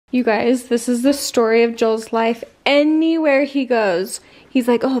You guys, this is the story of Joel's life. Anywhere he goes, he's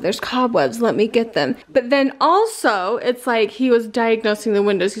like, oh, there's cobwebs, let me get them. But then also, it's like he was diagnosing the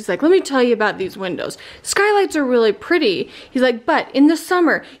windows. He's like, let me tell you about these windows. Skylights are really pretty. He's like, but in the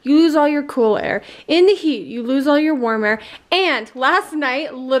summer, you lose all your cool air. In the heat, you lose all your warm air. And last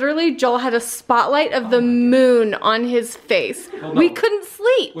night, literally, Joel had a spotlight of the moon on his face. Well, no, we couldn't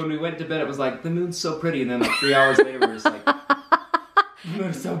sleep. When we went to bed, it was like, the moon's so pretty. And then like 3 hours later, we're just like, the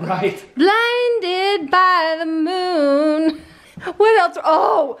moon's so bright. Blinded by the moon. What else?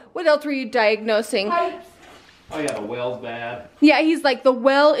 Oh, what else were you diagnosing? Pipes. Oh yeah, the well's bad. Yeah, he's like, the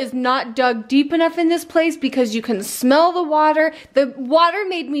well is not dug deep enough in this place because you can smell the water. The water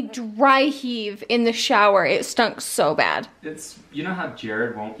made me dry heave in the shower. It stunk so bad. It's, you know how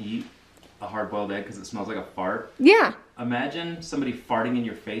Jared won't eat a hard-boiled egg because it smells like a fart? Yeah. Imagine somebody farting in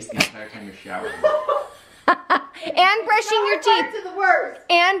your face the entire time you're showering. And brushing your teeth. To the worst.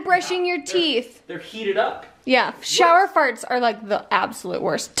 And brushing your teeth. They're heated up. Yeah, shower farts are like the absolute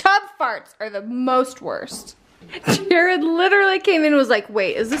worst. Tub farts are the most worst. Jared literally came in and was like,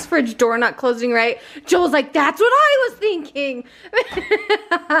 wait, is this fridge door not closing right? Joel's like, that's what I was thinking.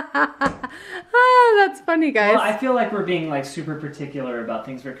 Oh, that's funny, guys. Well, I feel like we're being like super particular about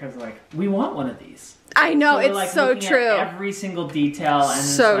things because like, we want one of these. I know, so it's like so true. Every single detail and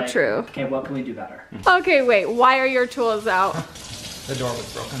so it's like, true. Okay, what can we do better? Okay, wait, why are your tools out? The door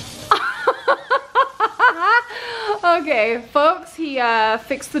was broken. Okay, folks, he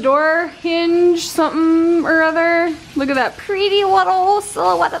fixed the door hinge, something or other. Look at that pretty little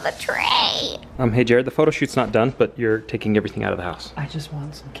silhouette of the tray. Hey Jared, the photo shoot's not done, but you're taking everything out of the house. I just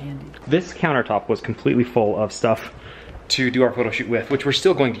want some candy. This countertop was completely full of stuff to do our photo shoot with, which we're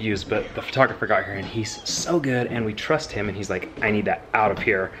still going to use, but the photographer got here and he's so good and we trust him and he's like, I need that out of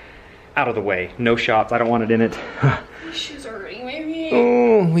here, out of the way. No shots, I don't want it in it. These shoes are hurting my feet.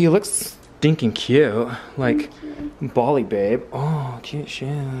 Oh, well, you look stinking cute. Like, Bali babe. Oh, cute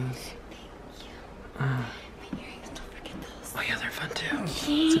shoes. My earrings, don't forget those. Oh yeah, they're fun too.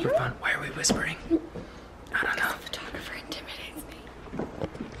 Super fun. Why are we whispering? I don't know. The photographer intimidates me.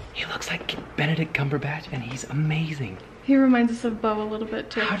 He looks like Benedict Cumberbatch and he's amazing. He reminds us of Bo a little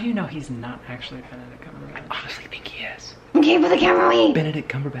bit too. How do you know he's not actually Benedict Cumberbatch? I honestly think he is. Okay, put the camera away.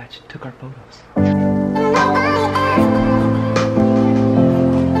 Benedict Cumberbatch took our photos.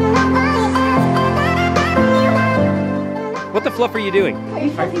 What the fluff are you doing? Are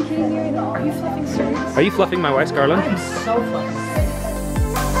you fucking kidding me right now? Are you fluffing serious? Are you fluffing my wife's garland? I'm so fluffy.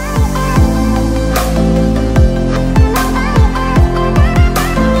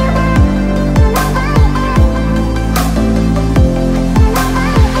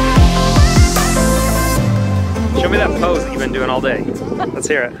 Show me that pose that you've been doing all day. Let's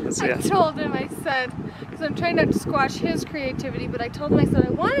hear it. Let's see it. I told him, I said, because I'm trying not to squash his creativity, but I told him, I said,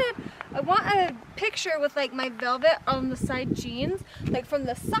 I want a picture with like my velvet on the side jeans, like from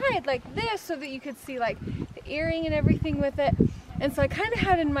the side like this, so that you could see like the earring and everything with it. And so I kind of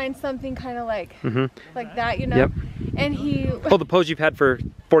had in mind something kind of like like that, you know? Yep. And he... Oh, the pose you've had for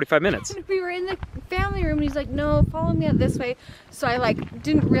 45 minutes. We were in the family room and he's like, no, follow me out this way. So I like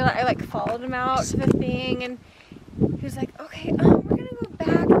didn't realize, I like followed him out to the thing and he was like, okay, we're gonna go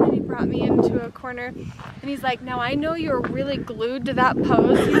back. And then he brought me into a corner and he's like, now I know you're really glued to that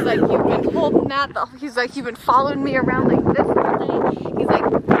pose. He's like, you've been holding that. He's like, you've been following me around like this all day. He's like, I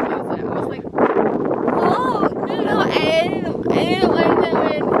was like, oh, no, I didn't like that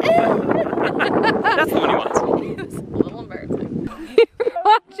one. That's the one he wants. It was a little embarrassing.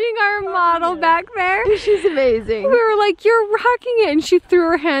 Watching our model back there. She's amazing. We were like, you're rocking it. And she threw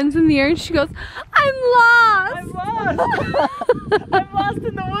her hands in the air and she goes, I'm lost. I'm lost. I'm lost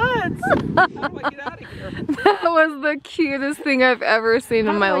in the woods. How do I get out of here? That was the cutest thing I've ever seen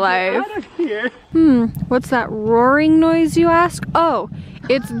in my life. Out of here. What's that roaring noise, you ask? Oh,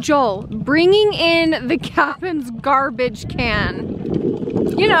 it's Joel bringing in the cabin's garbage can.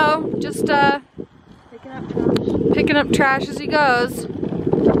 You know, just picking up trash as he goes.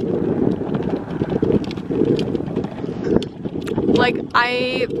 Like,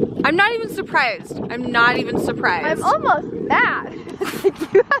 I'm not even surprised. I'm not even surprised. I'm almost mad.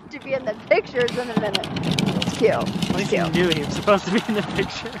 You have to be in the pictures in a minute. It's cute. At least you knew he was supposed to be in the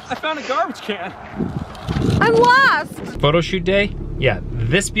pictures. I found a garbage can. I'm lost. Photo shoot day? Yeah,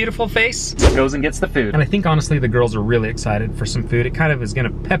 this beautiful face goes and gets the food. And I think honestly the girls are really excited for some food. It kind of is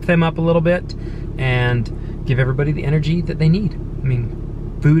gonna pep them up a little bit and give everybody the energy that they need. I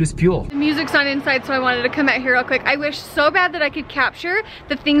mean, food is fuel. The music's on inside, so I wanted to come out here real quick. I wish so bad that I could capture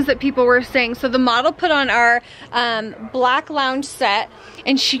the things that people were saying. So the model put on our black lounge set,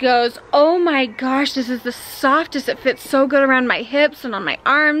 and she goes, oh my gosh, this is the softest. It fits so good around my hips and on my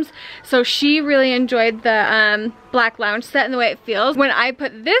arms. So she really enjoyed the black lounge set and the way it feels. When I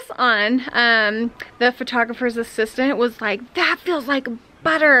put this on, the photographer's assistant was like, that feels like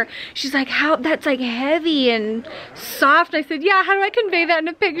butter. She's like, how, that's like heavy and soft. I said, yeah, how do I convey that in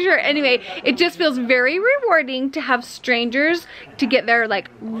a picture? Anyway, it just feels very rewarding to have strangers to get their like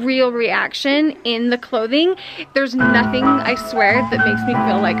real reaction in the clothing. There's nothing, I swear, that makes me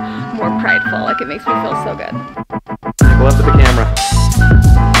feel like more prideful. Like it makes me feel so good. Glove to the camera.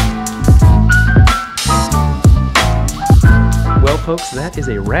 Well folks, that is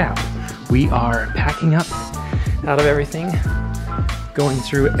a wrap. We are packing up out of everything, going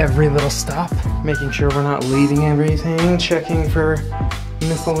through every little stop, making sure we're not leaving everything, checking for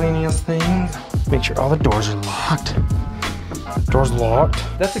miscellaneous things. Make sure all the doors are locked. Doors locked.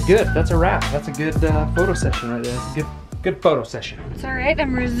 That's a wrap. That's a good photo session right there. That's a good photo session. It's all right,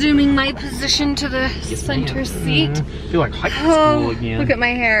 I'm resuming my position to the center seat. Feel like high school again. Look at my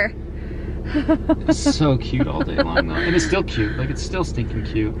hair. It's so cute all day long though. And it's still cute, like it's still stinking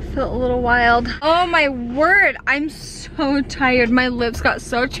cute. Felt a little wild. Oh my word, I'm so tired. My lips got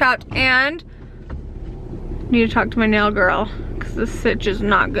so chapped, and I need to talk to my nail girl because this stitch is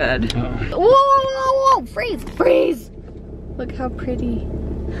not good. Whoa, whoa, whoa, whoa, freeze, freeze. Look how pretty.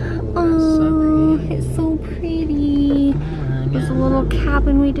 Oh, it's so pretty. There's a little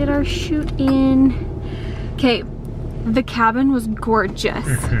cabin we did our shoot in. Okay, the cabin was gorgeous.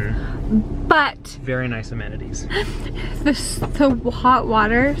 But very nice amenities. The hot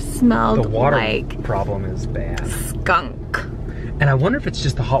water smelled the water like problem is bad. Skunk. And I wonder if it's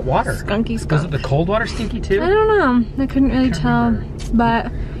just the hot water. Skunky skunk. Was it the cold water stinky too? I don't know. I couldn't really tell. But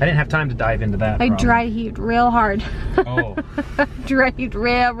I didn't have time to dive into that. I dry heaved real hard. Oh. Dry heaved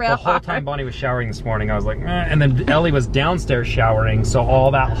real hard. The whole time Bonnie was showering this morning, I was like, eh. And then Ellie was downstairs showering, so all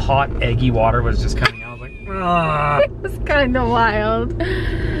that hot, eggy water was just coming out. I was like, ah. It was kind of wild.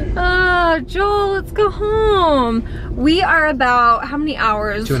 Joel, let's go home. We are about, how many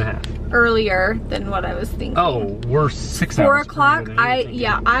hours? 2.5. Earlier than what I was thinking. Oh, we're 6 4 hours. o'clock.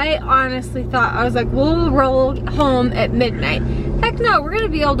 I honestly thought, I was like, we'll roll home at midnight. Heck no, we're gonna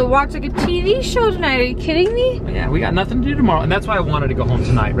be able to watch like a TV show tonight. Are you kidding me? Yeah, we got nothing to do tomorrow, and that's why I wanted to go home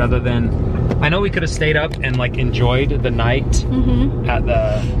tonight rather than. I know we could have stayed up and like enjoyed the night at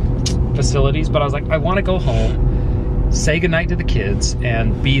the facilities, but I was like, I want to go home, say goodnight to the kids,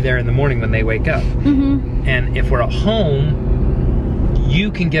 and be there in the morning when they wake up. And if we're at home,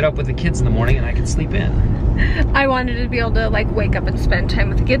 you can get up with the kids in the morning and I can sleep in. I wanted to be able to like wake up and spend time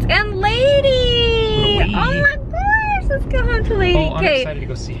with the kids. And Lady! Oh my gosh, let's go home to Lady. Oh, I'm excited to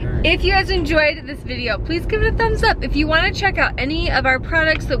go see her. If you guys enjoyed this video, please give it a thumbs up. If you want to check out any of our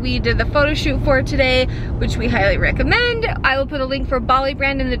products that we did the photo shoot for today, which we highly recommend, I will put a link for Bali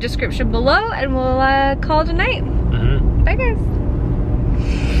brand in the description below, and we'll call it a night. Bye guys.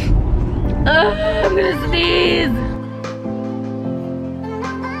 I'm gonna sneeze.